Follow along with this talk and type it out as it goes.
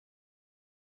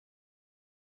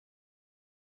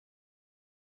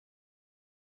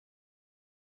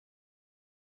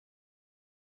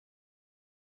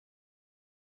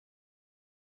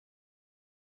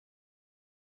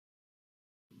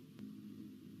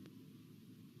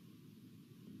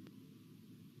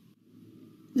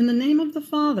In the name of the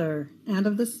Father, and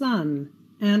of the Son,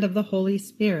 and of the Holy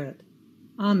Spirit.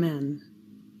 Amen.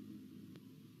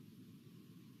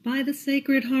 By the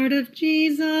Sacred Heart of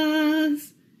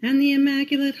Jesus, and the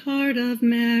Immaculate Heart of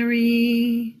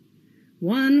Mary,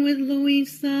 one with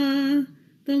Luisa,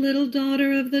 the little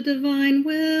daughter of the divine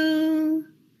will,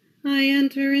 I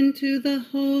enter into the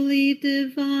holy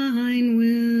divine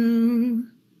will.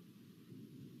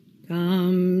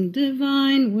 Come,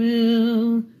 divine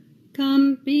will,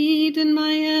 come beat in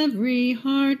my every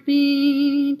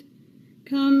heartbeat.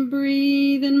 Come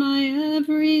breathe in my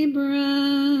every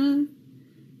breath.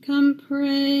 Come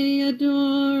pray,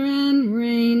 adore, and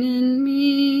reign in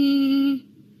me.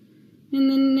 In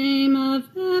the name of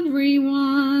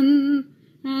everyone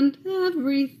and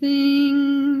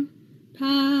everything,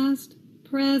 past,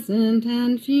 present,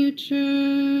 and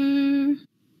future.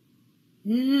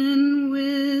 In,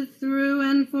 with, through,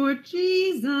 and for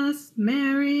Jesus,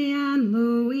 Mary, and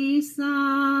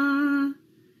Luisa.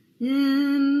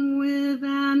 In, with,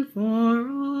 and for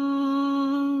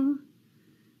all,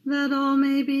 that all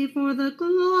may be for the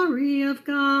glory of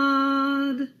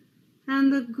God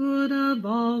and the good of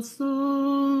all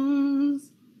souls,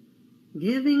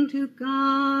 giving to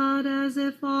God as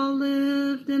if all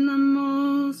lived in the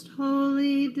most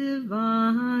holy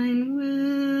divine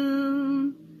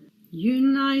will,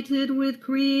 united with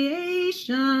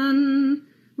creation,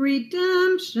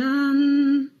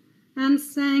 redemption, and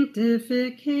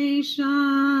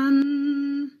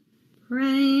sanctification,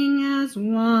 praying as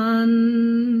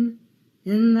one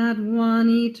in that one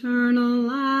eternal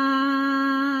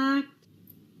act,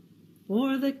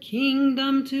 for the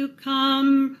kingdom to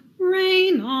come,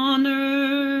 reign on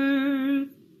earth.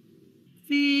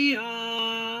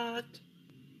 Fiat.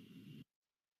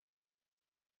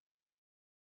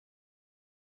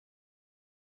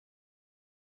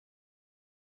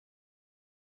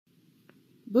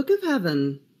 Book of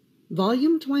Heaven,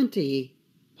 Volume 20,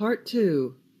 Part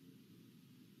 2.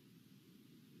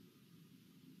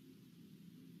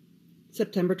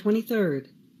 September 23rd,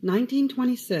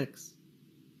 1926.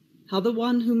 How the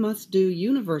one who must do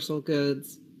universal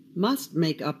goods must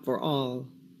make up for all.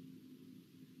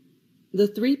 The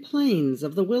three planes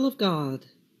of the will of God.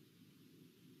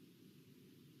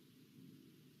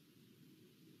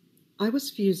 I was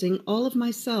fusing all of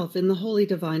myself in the holy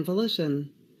divine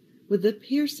volition, with the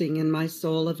piercing in my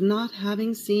soul of not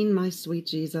having seen my sweet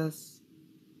Jesus,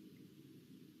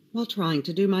 while trying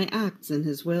to do my acts in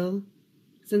his will,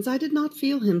 since I did not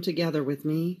feel him together with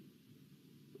me.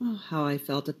 Oh, how I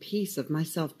felt a piece of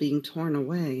myself being torn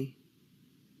away.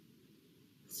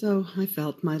 So I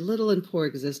felt my little and poor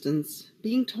existence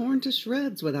being torn to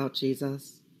shreds without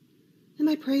Jesus, and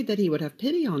I prayed that he would have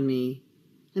pity on me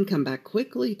and come back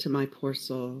quickly to my poor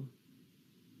soul.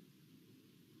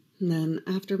 And then,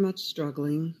 after much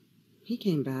struggling, he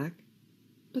came back,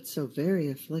 but so very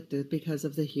afflicted because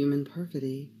of the human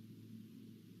perfidy.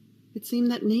 It seemed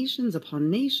that nations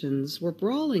upon nations were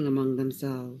brawling among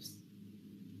themselves,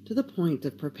 to the point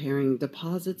of preparing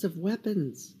deposits of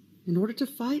weapons in order to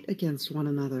fight against one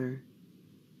another,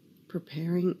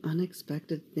 preparing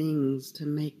unexpected things to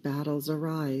make battles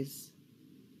arise.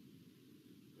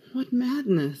 What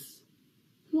madness!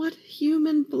 What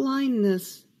human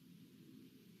blindness!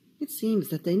 It seems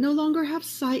that they no longer have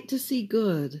sight to see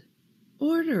good,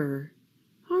 order,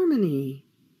 harmony,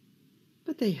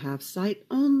 but they have sight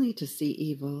only to see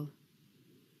evil.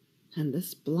 And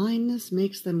this blindness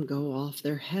makes them go off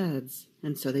their heads,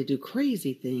 and so they do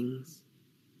crazy things.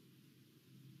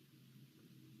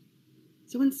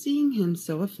 So in seeing him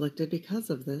so afflicted because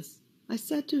of this, I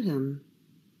said to him,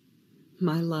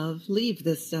 "My love, leave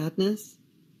this sadness.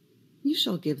 You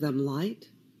shall give them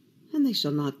light, and they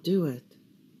shall not do it.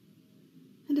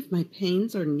 And if my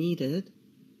pains are needed,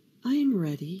 I am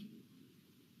ready,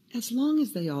 as long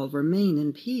as they all remain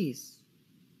in peace."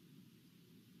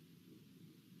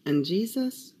 And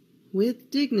Jesus,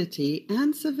 with dignity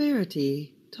and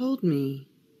severity, told me,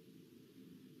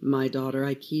 "My daughter,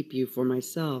 I keep you for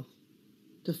myself,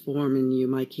 to form in you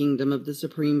my kingdom of the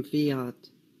supreme Fiat,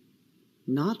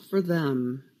 not for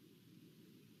them.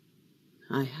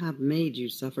 I have made you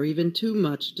suffer even too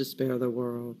much to spare the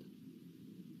world,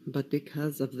 but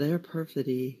because of their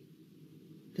perfidy,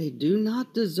 they do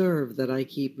not deserve that I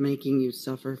keep making you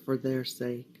suffer for their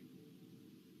sake."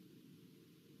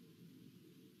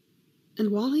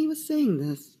 And while he was saying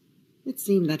this, it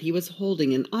seemed that he was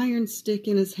holding an iron stick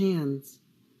in his hands,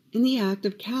 in the act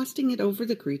of casting it over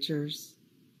the creatures.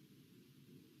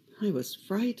 I was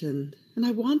frightened, and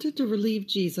I wanted to relieve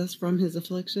Jesus from his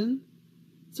affliction.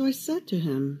 So I said to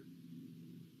him,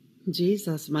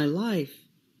 "Jesus, my life,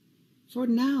 For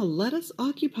now let us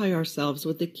occupy ourselves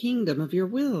with the kingdom of your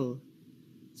will,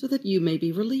 so that you may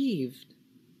be relieved.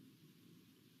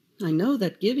 I know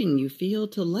that giving you feel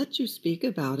to let you speak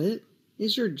about it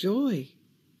is your joy,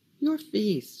 your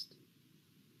feast.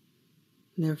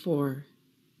 Therefore,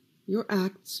 your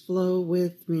acts flow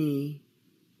with me,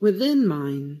 within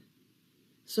mine,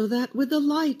 so that with the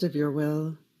light of your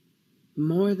will,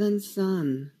 more than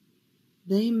sun,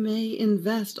 they may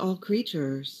invest all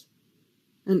creatures,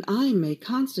 and I may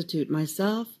constitute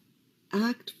myself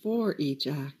act for each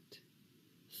act,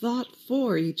 thought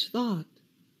for each thought.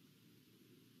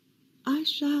 I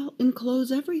shall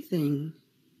enclose everything.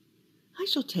 I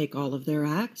shall take all of their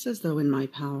acts as though in my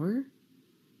power,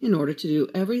 in order to do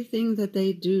everything that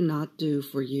they do not do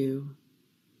for you.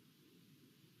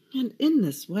 And in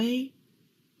this way,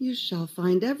 you shall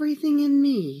find everything in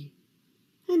me,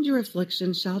 and your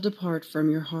affliction shall depart from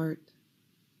your heart.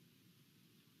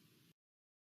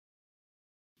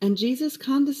 And Jesus,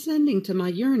 condescending to my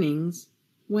yearnings,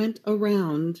 went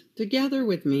around together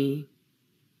with me,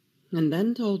 and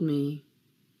then told me,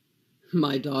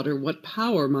 "My daughter, what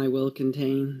power my will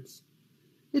contains!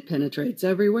 It penetrates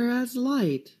everywhere as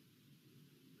light.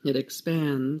 It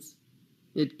expands.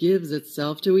 It gives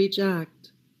itself to each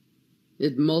act.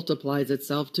 It multiplies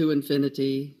itself to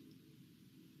infinity.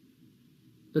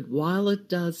 But while it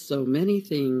does so many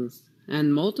things,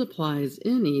 and multiplies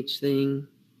in each thing,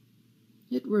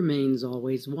 it remains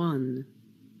always one,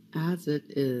 as it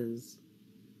is,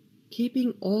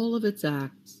 keeping all of its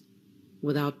acts,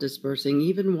 without dispersing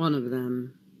even one of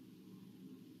them.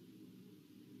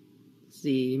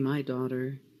 See, my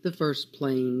daughter, the first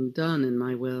plane done in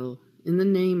my will, in the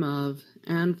name of,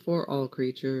 and for all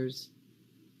creatures,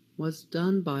 was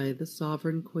done by the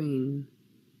Sovereign Queen,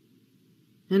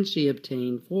 and she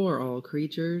obtained for all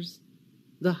creatures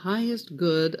the highest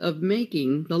good of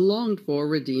making the longed-for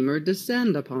Redeemer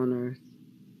descend upon earth.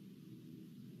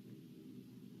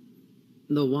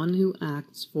 The one who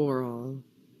acts for all,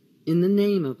 in the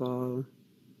name of all,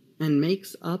 and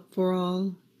makes up for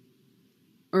all,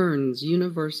 earns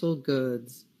universal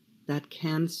goods that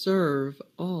can serve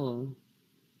all.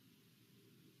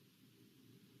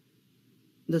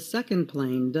 The second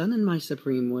plane done in my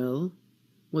supreme will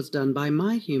was done by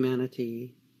my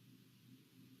humanity.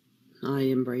 I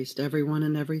embraced everyone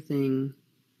and everything,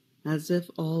 as if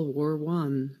all were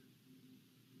one.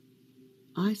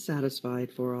 I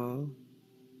satisfied for all.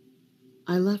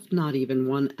 I left not even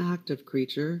one active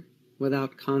creature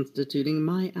without constituting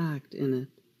my act in it,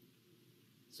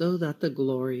 so that the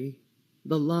glory,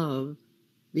 the love,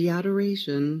 the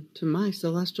adoration to my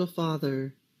celestial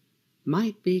Father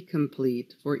might be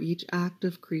complete for each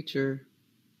active creature.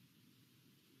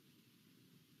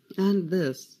 And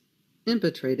this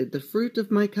impetrated the fruit of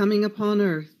my coming upon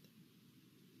earth.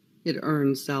 It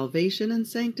earns salvation and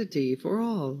sanctity for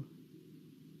all.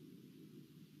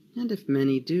 And if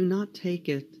many do not take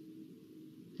it,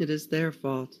 it is their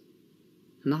fault,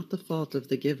 not the fault of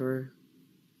the giver.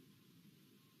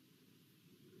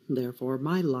 Therefore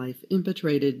my life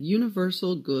impetrated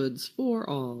universal goods for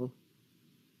all.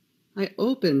 I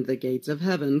opened the gates of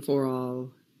heaven for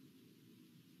all.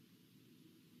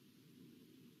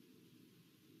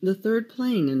 The third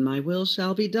plane in my will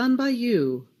shall be done by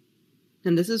you,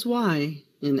 and this is why,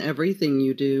 in everything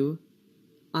you do,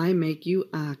 I make you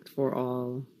act for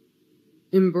all,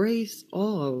 embrace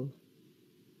all,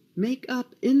 make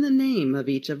up in the name of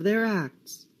each of their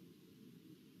acts.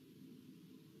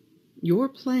 Your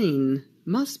plane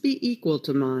must be equal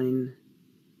to mine.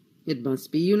 It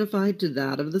must be unified to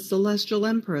that of the celestial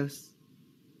Empress.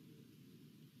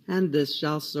 And this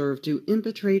shall serve to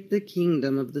impetrate the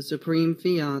kingdom of the supreme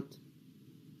Fiat.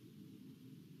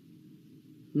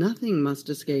 Nothing must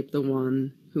escape the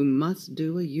one who must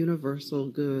do a universal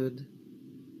good,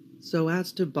 so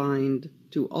as to bind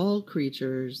to all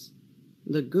creatures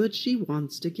the good she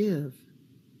wants to give.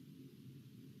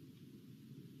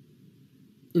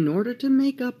 In order to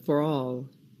make up for all,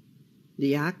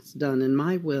 the acts done in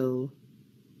my will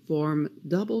form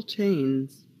double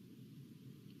chains,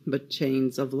 but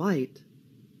chains of light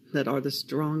that are the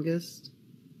strongest,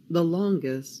 the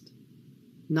longest,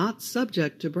 not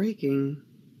subject to breaking.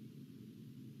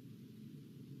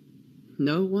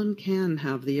 No one can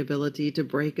have the ability to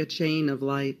break a chain of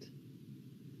light.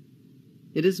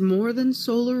 It is more than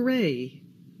solar ray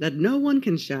that no one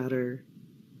can shatter,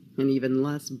 and even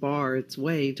less bar its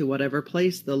way to whatever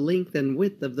place the length and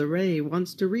width of the ray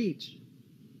wants to reach.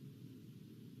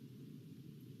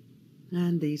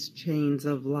 And these chains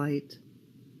of light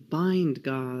bind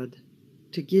God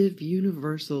to give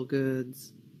universal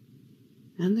goods,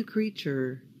 and the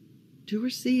creature to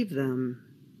receive them.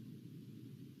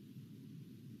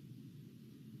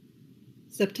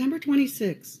 September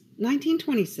 26,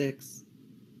 1926.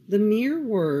 The mere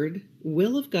word,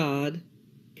 will of God,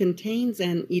 contains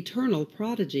an eternal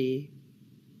prodigy.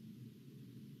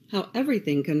 How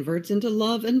everything converts into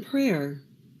love and prayer.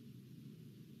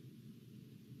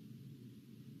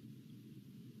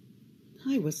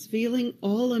 I was feeling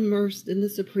all immersed in the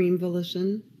supreme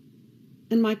volition,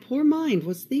 and my poor mind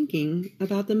was thinking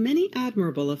about the many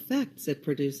admirable effects it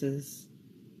produces.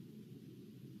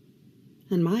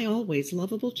 And my always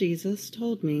lovable Jesus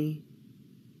told me,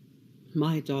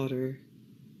 "My daughter,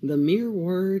 the mere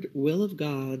word will of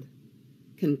God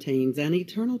contains an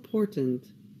eternal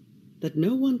portent that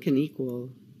no one can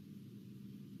equal.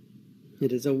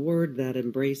 It is a word that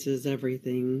embraces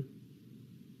everything,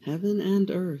 heaven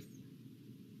and earth.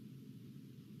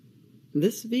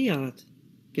 This Fiat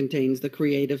contains the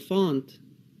creative font,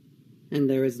 and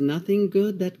there is nothing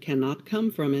good that cannot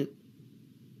come from it.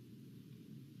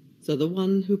 So the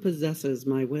one who possesses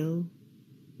my will,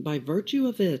 by virtue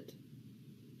of it,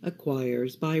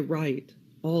 acquires by right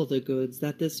all the goods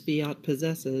that this Fiat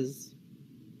possesses.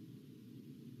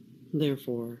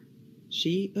 Therefore,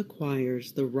 she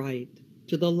acquires the right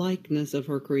to the likeness of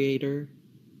her Creator.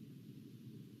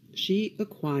 She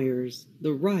acquires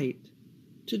the right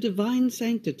to divine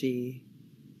sanctity,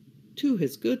 to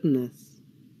His goodness,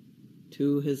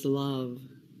 to His love.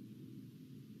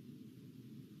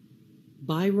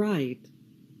 By right,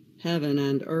 heaven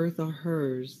and earth are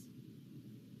hers,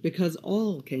 because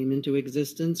all came into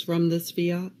existence from this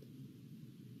Fiat.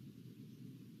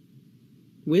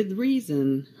 With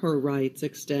reason, her rights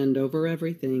extend over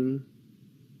everything.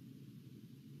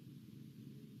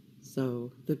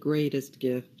 So, the greatest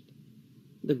gift,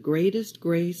 the greatest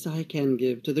grace I can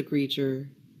give to the creature,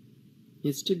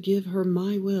 is to give her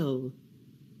my will,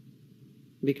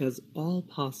 because all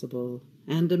possible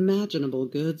and imaginable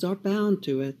goods are bound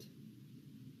to it,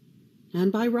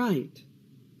 and by right,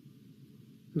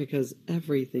 because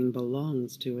everything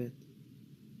belongs to it."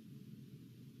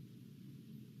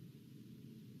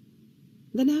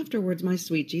 Then afterwards my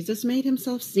sweet Jesus made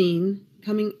himself seen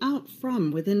coming out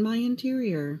from within my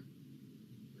interior,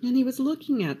 and he was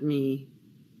looking at me,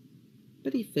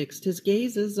 but he fixed his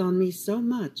gazes on me so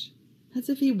much as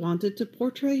if he wanted to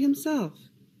portray himself,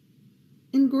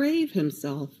 engrave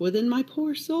himself within my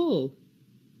poor soul.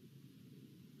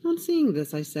 On seeing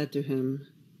this, I said to him,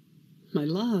 "My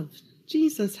love,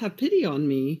 Jesus, have pity on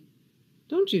me.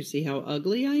 Don't you see how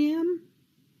ugly I am?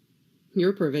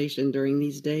 Your privation during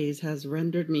these days has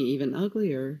rendered me even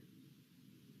uglier.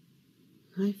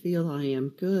 I feel I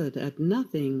am good at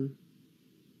nothing.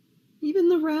 Even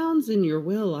the rounds in your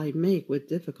will I make with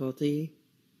difficulty.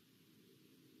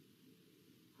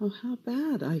 Oh, how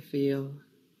bad I feel.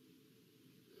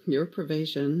 Your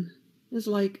privation is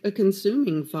like a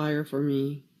consuming fire for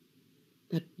me,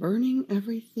 that burning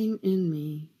everything in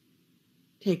me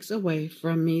takes away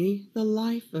from me the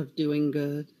life of doing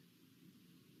good.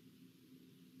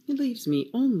 It leaves me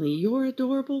only your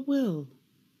adorable will,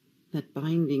 that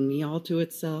binding me all to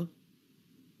itself,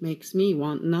 makes me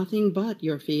want nothing but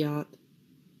your Fiat,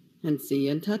 and see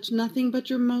and touch nothing but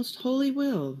your most holy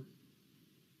will."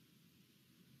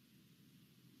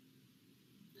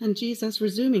 And Jesus,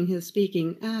 resuming his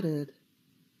speaking, added,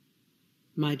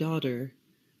 "My daughter,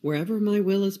 wherever my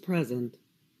will is present,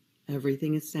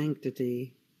 everything is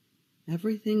sanctity,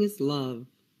 everything is love,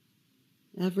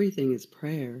 everything is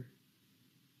prayer.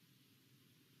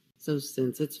 So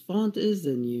since its font is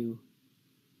in you,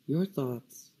 your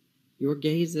thoughts, your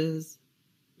gazes,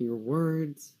 your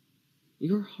words,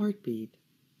 your heartbeat,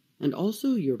 and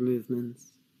also your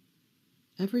movements,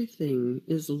 everything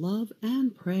is love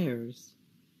and prayers.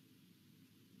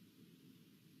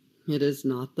 It is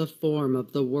not the form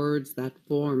of the words that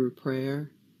form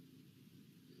prayer.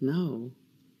 No,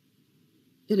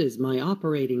 it is my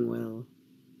operating will,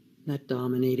 that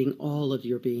dominating all of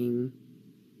your being,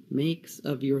 makes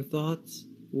of your thoughts,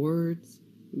 words,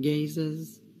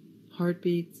 gazes,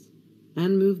 heartbeats,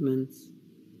 and movements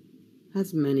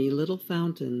as many little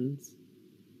fountains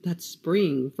that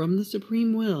spring from the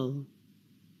supreme will,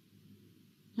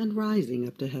 and rising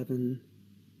up to heaven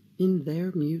in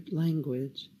their mute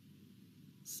language.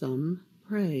 Some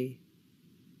pray,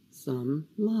 some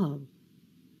love,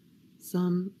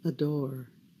 some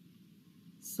adore,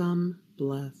 some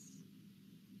bless.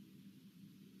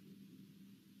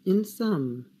 In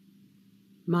some,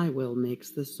 my will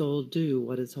makes the soul do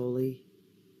what is holy,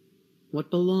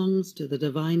 what belongs to the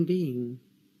divine being.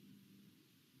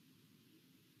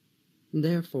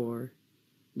 Therefore,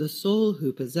 the soul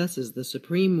who possesses the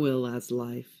supreme will as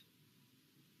life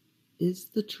is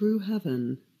the true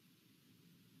heaven,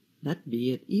 that be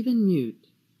it even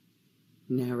mute,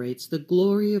 narrates the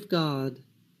glory of God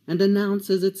and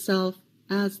announces itself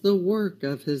as the work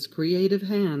of his creative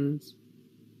hands.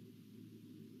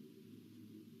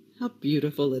 How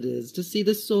beautiful it is to see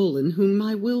the soul in whom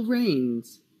my will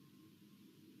reigns.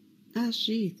 As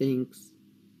she thinks,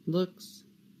 looks,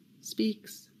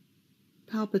 speaks,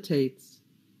 palpitates,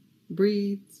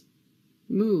 breathes,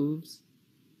 moves,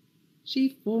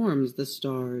 she forms the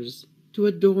stars to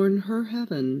adorn her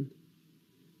heaven,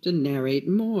 to narrate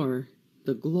more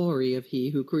the glory of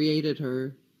he who created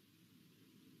her.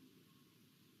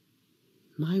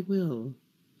 My will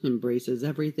embraces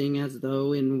everything as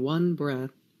though in one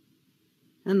breath,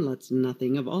 and lets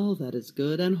nothing of all that is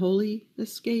good and holy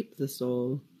escape the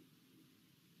soul.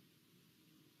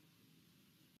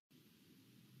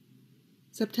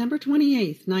 September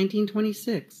 28th,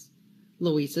 1926.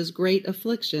 Luisa's great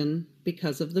affliction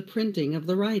because of the printing of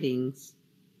the writings.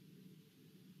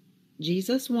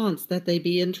 Jesus wants that they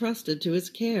be entrusted to his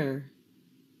care.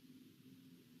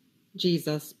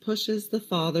 Jesus pushes the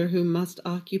Father who must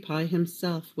occupy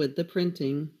himself with the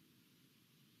printing.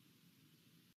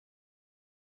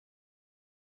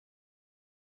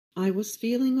 I was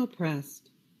feeling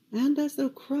oppressed, and as though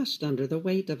crushed under the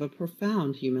weight of a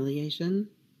profound humiliation,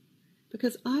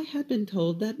 because I had been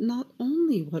told that not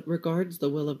only what regards the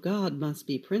will of God must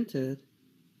be printed,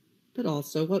 but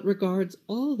also what regards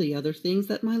all the other things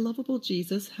that my lovable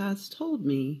Jesus has told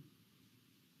me.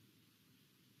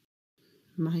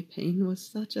 My pain was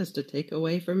such as to take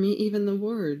away from me even the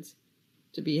words,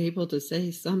 to be able to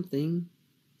say something,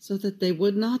 so that they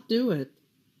would not do it.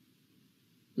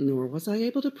 Nor was I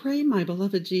able to pray my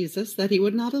beloved Jesus that he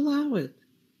would not allow it.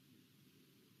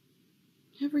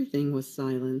 Everything was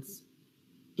silence,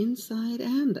 inside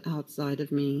and outside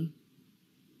of me.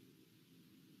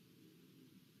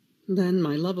 Then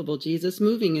my lovable Jesus,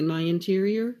 moving in my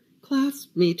interior,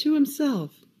 clasped me to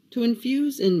himself to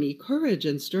infuse in me courage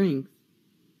and strength.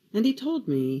 And he told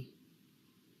me,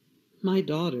 "My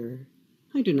daughter,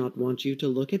 I do not want you to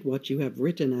look at what you have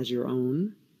written as your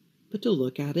own, but to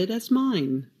look at it as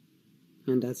mine,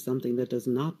 and as something that does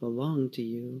not belong to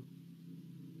you.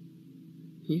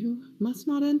 You must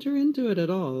not enter into it at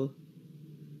all.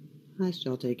 I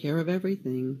shall take care of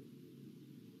everything.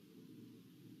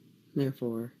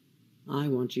 Therefore, I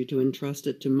want you to entrust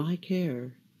it to my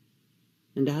care,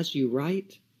 and as you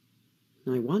write,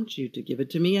 I want you to give it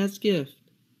to me as gift,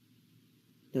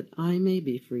 that I may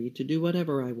be free to do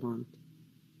whatever I want,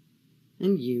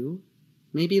 and you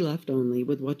may be left only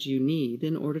with what you need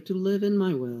in order to live in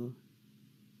my will.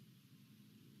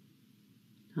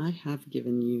 I have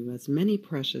given you as many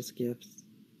precious gifts,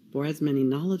 for as many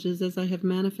knowledges as I have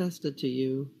manifested to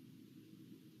you.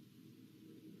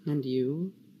 And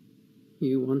you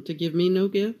want to give me no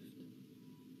gift?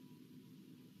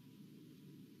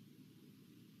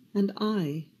 And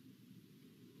I,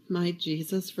 my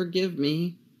Jesus, forgive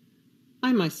me.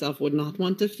 I myself would not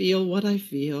want to feel what I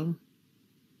feel.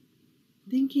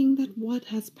 Thinking that what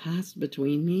has passed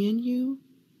between me and you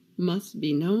must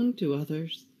be known to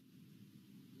others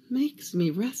makes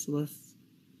me restless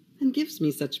and gives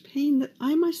me such pain that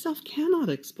I myself cannot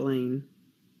explain.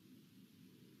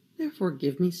 Therefore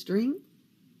give me strength.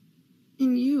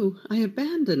 In you I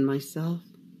abandon myself,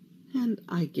 and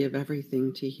I give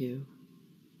everything to you."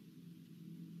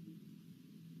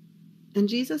 And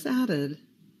Jesus added,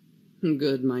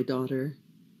 "Good, my daughter.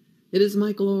 It is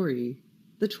my glory,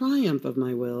 the triumph of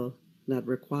my will, that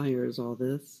requires all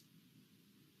this.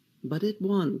 But it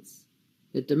wants,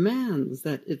 it demands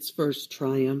that its first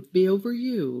triumph be over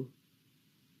you.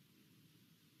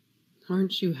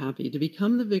 Aren't you happy to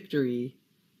become the victory,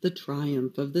 the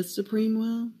triumph of this supreme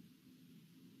will?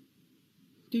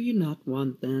 Do you not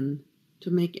want, then, to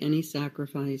make any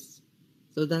sacrifice,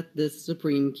 so that this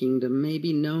supreme kingdom may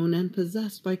be known and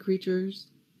possessed by creatures?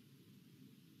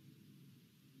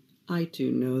 I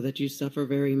too know that you suffer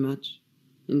very much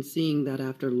in seeing that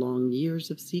after long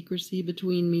years of secrecy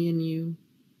between me and you,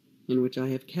 in which I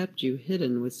have kept you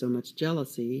hidden with so much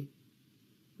jealousy,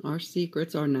 our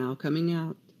secrets are now coming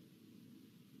out.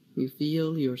 You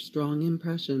feel your strong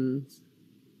impressions.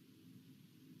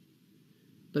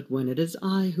 But when it is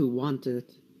I who want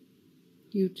it,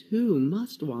 you too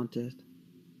must want it.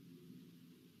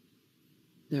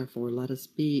 Therefore let us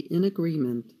be in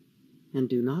agreement, and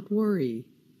do not worry."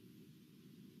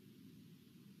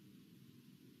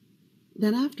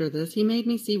 Then after this he made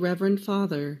me see Reverend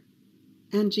Father,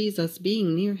 and Jesus,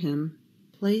 being near him,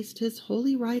 placed his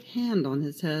holy right hand on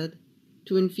his head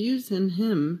to infuse in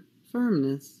him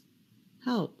firmness,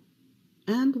 help,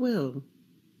 and will,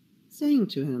 saying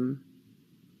to him,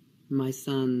 "My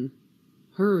son,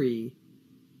 hurry,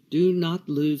 do not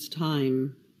lose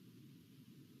time."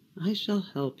 I shall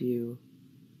help you.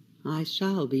 I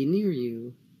shall be near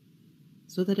you,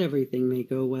 so that everything may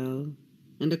go well,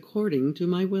 and according to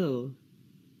my will.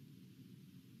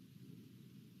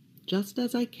 Just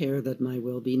as I care that my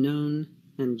will be known,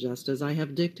 and just as I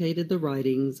have dictated the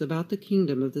writings about the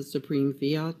kingdom of the supreme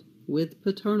Fiat with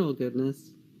paternal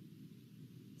goodness,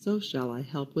 so shall I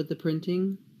help with the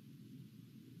printing.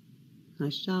 I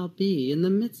shall be in the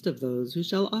midst of those who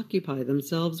shall occupy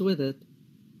themselves with it,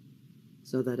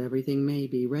 so that everything may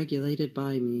be regulated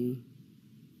by me.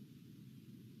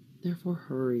 Therefore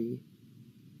hurry,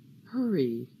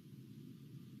 hurry.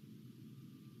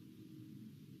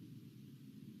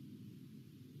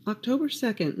 October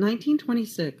 2nd,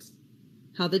 1926.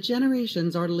 How the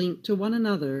generations are linked to one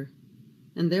another,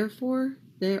 and therefore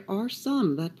there are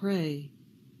some that pray,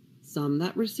 some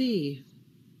that receive,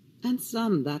 and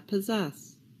some that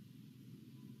possess.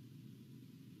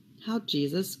 How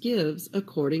Jesus gives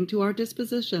according to our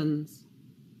dispositions.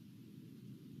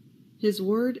 His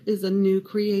word is a new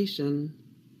creation.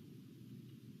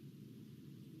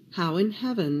 How in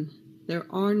heaven there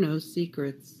are no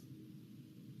secrets.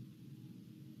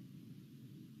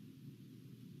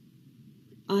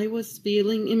 I was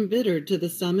feeling embittered to the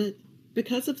summit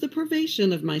because of the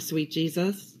privation of my sweet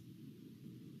Jesus.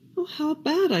 Oh, how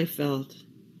bad I felt!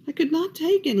 I could not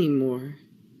take any more.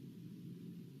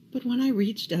 But when I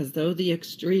reached as though the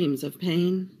extremes of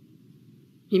pain,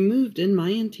 he moved in my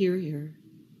interior,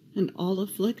 and all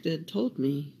afflicted told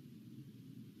me,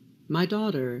 "My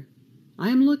daughter, I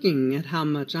am looking at how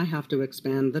much I have to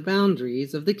expand the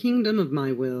boundaries of the kingdom of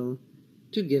my will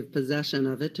to give possession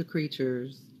of it to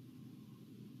creatures.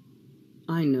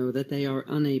 I know that they are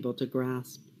unable to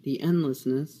grasp the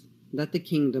endlessness that the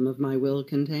kingdom of my will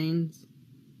contains,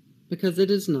 because it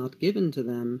is not given to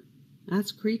them,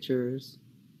 as creatures,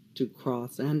 to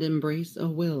cross and embrace a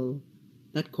will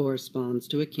that corresponds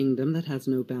to a kingdom that has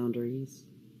no boundaries.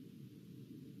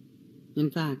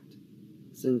 In fact,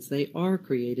 since they are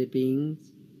created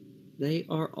beings, they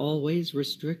are always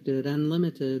restricted and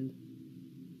limited.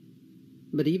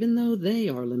 But even though they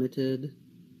are limited,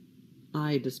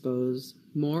 I dispose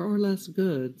more or less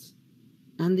goods,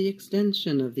 and the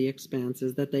extension of the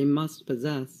expanses that they must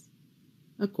possess,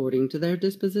 according to their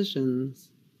dispositions.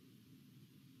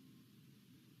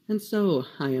 And so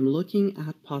I am looking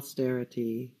at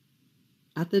posterity,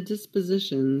 at the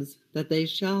dispositions that they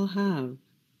shall have.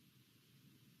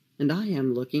 And I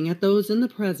am looking at those in the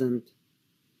present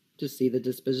to see the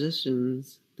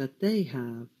dispositions that they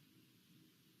have,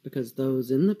 because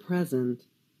those in the present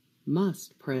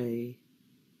must pray,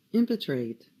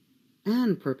 impetrate,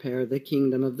 and prepare the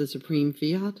kingdom of the supreme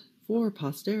Fiat for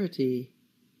posterity.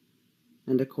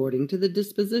 And according to the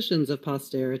dispositions of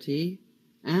posterity,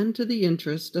 and to the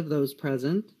interest of those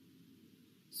present,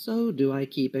 so do I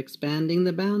keep expanding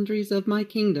the boundaries of my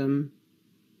kingdom,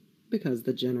 because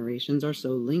the generations are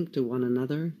so linked to one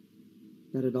another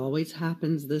that it always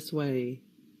happens this way.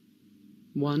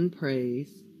 One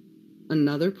prays,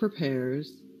 another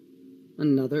prepares,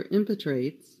 another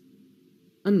impetrates,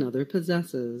 another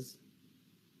possesses.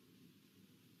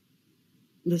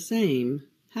 The same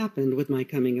happened with my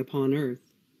coming upon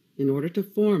earth in order to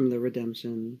form the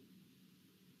redemption.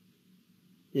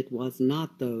 It was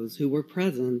not those who were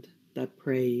present that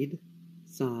prayed,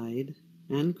 sighed,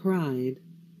 and cried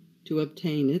to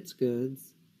obtain its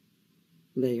goods.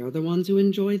 They are the ones who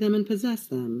enjoy them and possess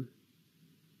them,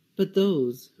 but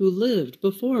those who lived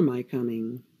before my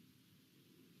coming.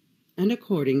 And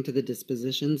according to the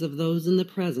dispositions of those in the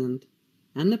present,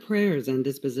 and the prayers and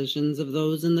dispositions of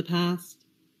those in the past,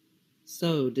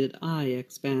 so did I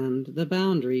expand the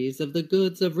boundaries of the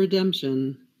goods of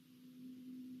redemption.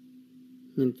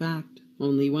 In fact,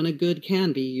 only when a good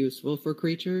can be useful for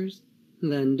creatures,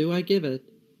 then do I give it.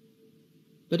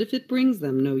 But if it brings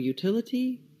them no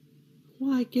utility,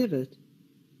 why give it?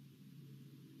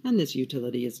 And this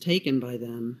utility is taken by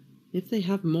them if they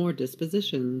have more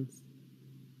dispositions.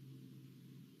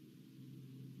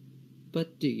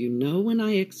 But do you know when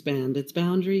I expand its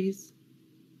boundaries?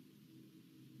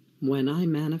 When I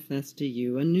manifest to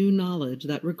you a new knowledge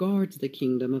that regards the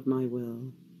kingdom of my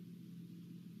will.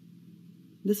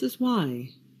 This is why,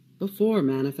 before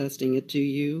manifesting it to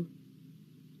you,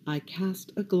 I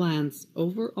cast a glance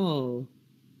over all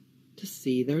to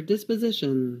see their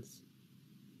dispositions,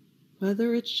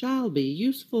 whether it shall be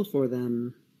useful for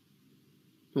them,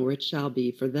 or it shall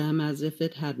be for them as if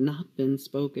it had not been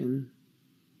spoken.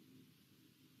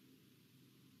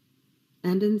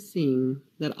 And in seeing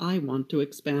that I want to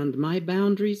expand my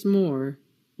boundaries more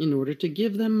in order to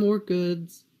give them more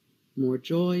goods, more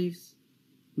joys,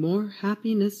 more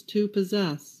happiness to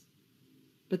possess,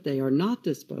 but they are not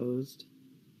disposed,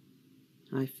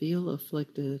 I feel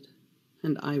afflicted,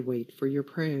 and I wait for your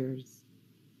prayers,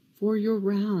 for your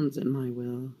rounds in my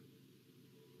will,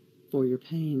 for your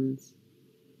pains,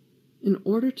 in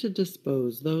order to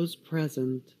dispose those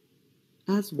present,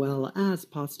 as well as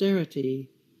posterity.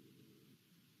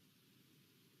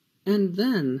 And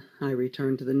then I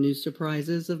return to the new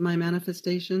surprises of my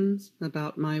manifestations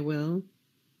about my will.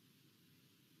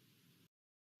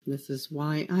 This is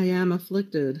why I am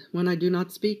afflicted when I do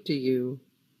not speak to you.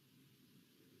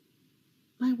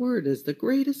 My word is the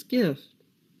greatest gift.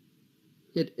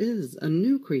 It is a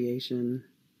new creation,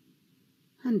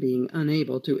 and being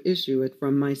unable to issue it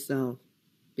from myself,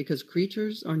 because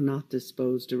creatures are not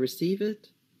disposed to receive it,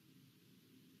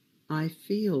 I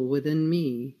feel within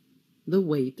me the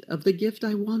weight of the gift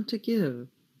I want to give,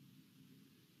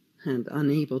 and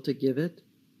unable to give it,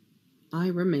 I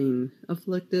remain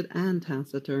afflicted and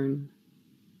taciturn.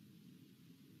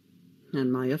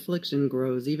 And my affliction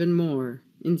grows even more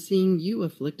in seeing you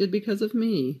afflicted because of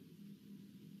me.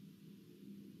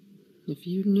 If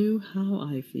you knew how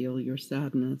I feel your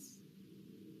sadness,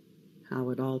 how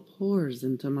it all pours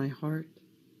into my heart.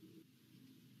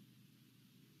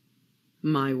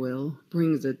 My will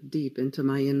brings it deep into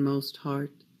my inmost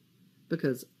heart,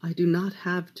 because I do not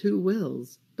have two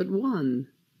wills, but one.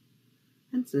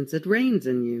 And since it reigns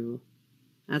in you,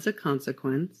 as a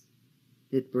consequence,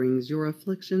 it brings your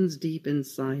afflictions deep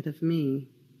inside of me.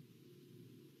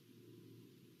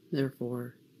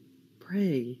 Therefore,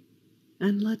 pray,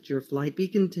 and let your flight be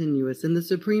continuous in the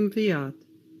supreme Fiat,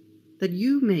 that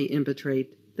you may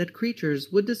impetrate that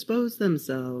creatures would dispose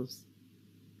themselves,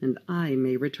 and I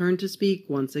may return to speak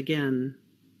once again.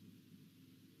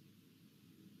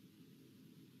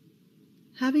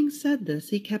 Having said this,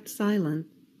 he kept silent,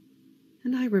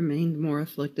 and I remained more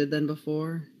afflicted than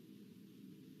before.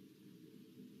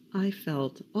 I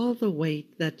felt all the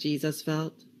weight that Jesus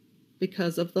felt,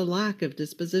 because of the lack of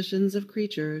dispositions of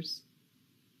creatures.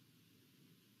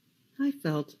 I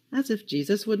felt as if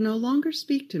Jesus would no longer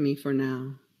speak to me for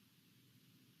now.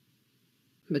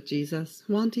 But Jesus,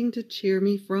 wanting to cheer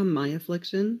me from my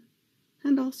affliction,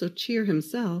 and also cheer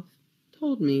himself,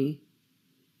 told me,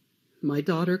 "My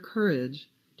daughter, courage.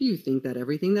 Do you think that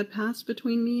everything that passed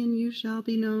between me and you shall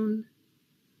be known?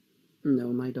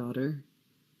 No, my daughter.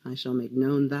 I shall make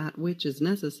known that which is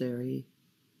necessary,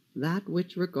 that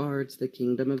which regards the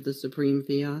kingdom of the supreme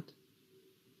Fiat.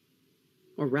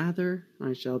 Or rather,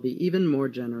 I shall be even more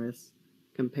generous,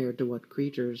 compared to what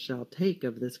creatures shall take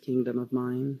of this kingdom of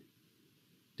mine,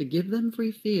 to give them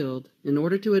free field in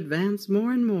order to advance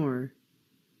more and more,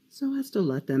 so as to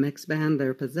let them expand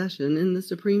their possession in the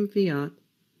supreme Fiat,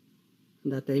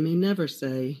 that they may never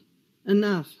say,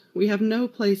 'Enough, we have no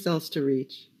place else to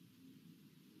reach.'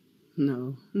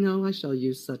 No, no, I shall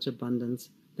use such abundance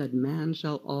that man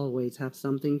shall always have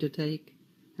something to take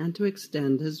and to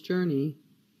extend his journey.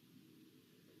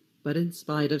 But in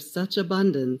spite of such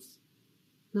abundance,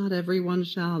 not everyone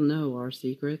shall know our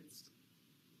secrets,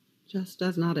 just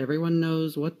as not everyone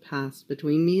knows what passed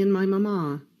between me and my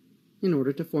mamma in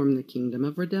order to form the kingdom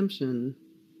of redemption,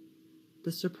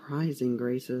 the surprising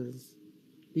graces,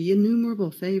 the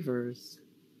innumerable favors.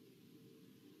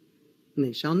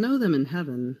 They shall know them in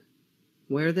heaven,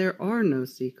 where there are no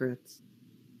secrets,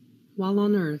 while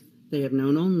on earth they have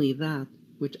known only that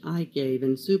which I gave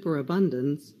in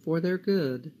superabundance for their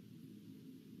good.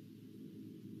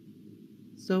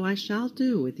 So I shall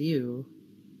do with you.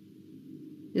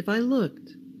 If I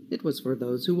looked, it was for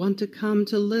those who want to come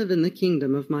to live in the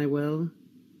kingdom of my will.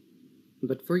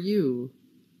 But for you,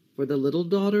 for the little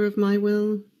daughter of my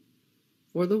will,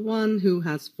 for the one who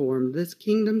has formed this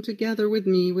kingdom together with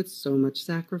me with so much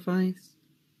sacrifice,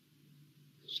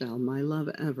 shall my love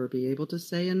ever be able to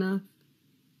say enough,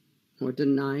 or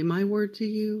deny my word to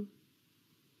you,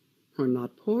 or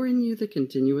not pour in you the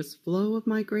continuous flow of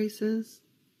my graces?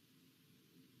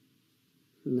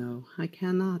 No, I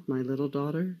cannot, my little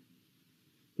daughter.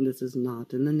 This is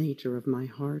not in the nature of my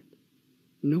heart,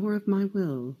 nor of my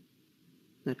will,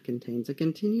 that contains a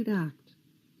continued act,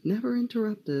 never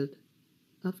interrupted,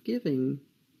 of giving,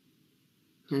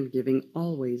 and giving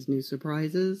always new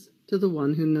surprises to the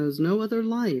one who knows no other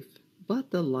life but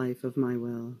the life of my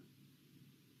will.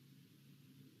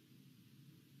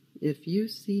 If you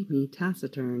see me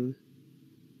taciturn,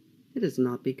 it is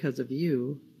not because of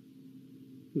you,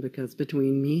 because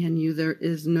between me and you there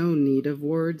is no need of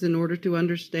words in order to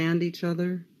understand each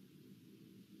other.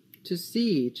 To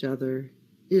see each other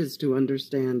is to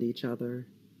understand each other.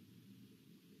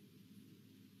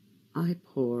 I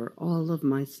pour all of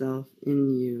myself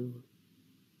in you,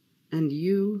 and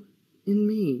you in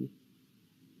me.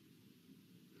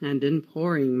 And in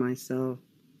pouring myself,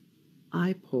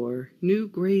 I pour new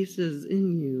graces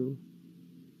in you,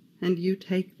 and you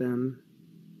take them,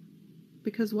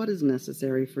 because what is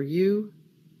necessary for you,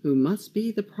 who must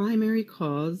be the primary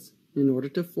cause in order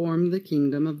to form the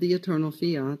kingdom of the eternal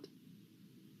Fiat,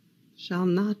 shall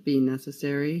not be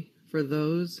necessary for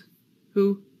those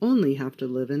who only have to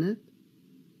live in it.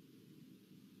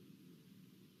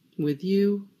 With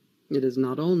you, it is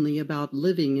not only about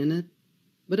living in it,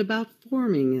 but about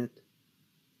forming it.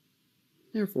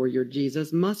 Therefore your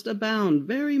Jesus must abound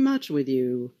very much with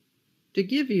you, to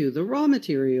give you the raw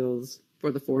materials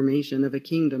for the formation of a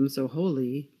kingdom so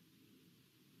holy.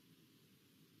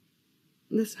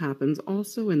 This happens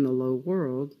also in the low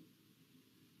world.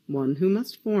 One who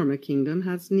must form a kingdom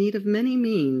has need of many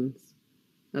means,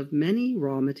 of many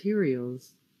raw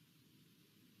materials,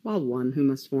 while one who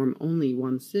must form only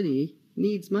one city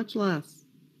needs much less,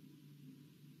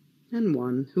 and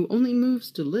one who only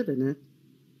moves to live in it,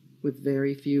 with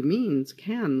very few means,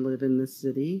 can live in this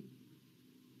city.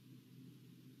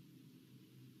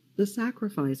 The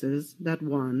sacrifices that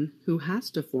one who has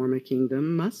to form a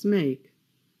kingdom must make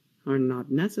are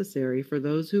not necessary for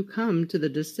those who come to the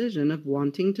decision of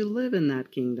wanting to live in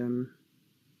that kingdom.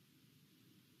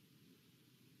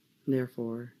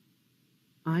 Therefore,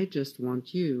 I just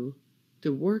want you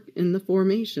to work in the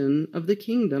formation of the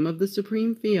kingdom of the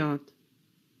Supreme Fiat,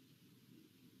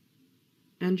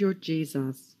 and your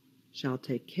Jesus shall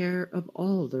take care of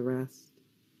all the rest.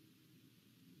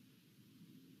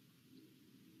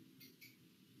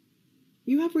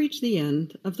 You have reached the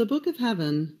end of the Book of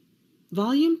Heaven,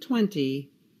 Volume 20,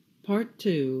 Part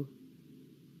 2.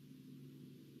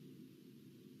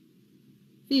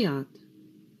 Fiat.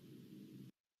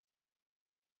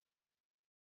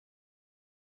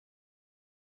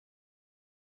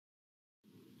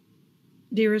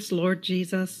 Dearest Lord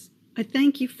Jesus, I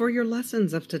thank you for your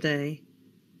lessons of today.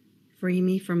 Free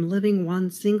me from living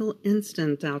one single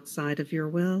instant outside of your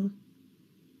will.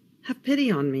 Have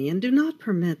pity on me, and do not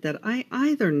permit that I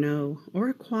either know or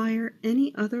acquire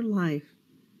any other life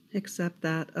except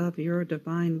that of your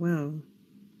divine will.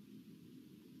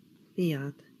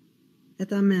 Fiat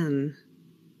et Amen.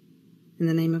 In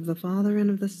the name of the Father, and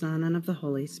of the Son, and of the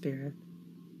Holy Spirit.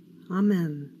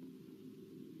 Amen.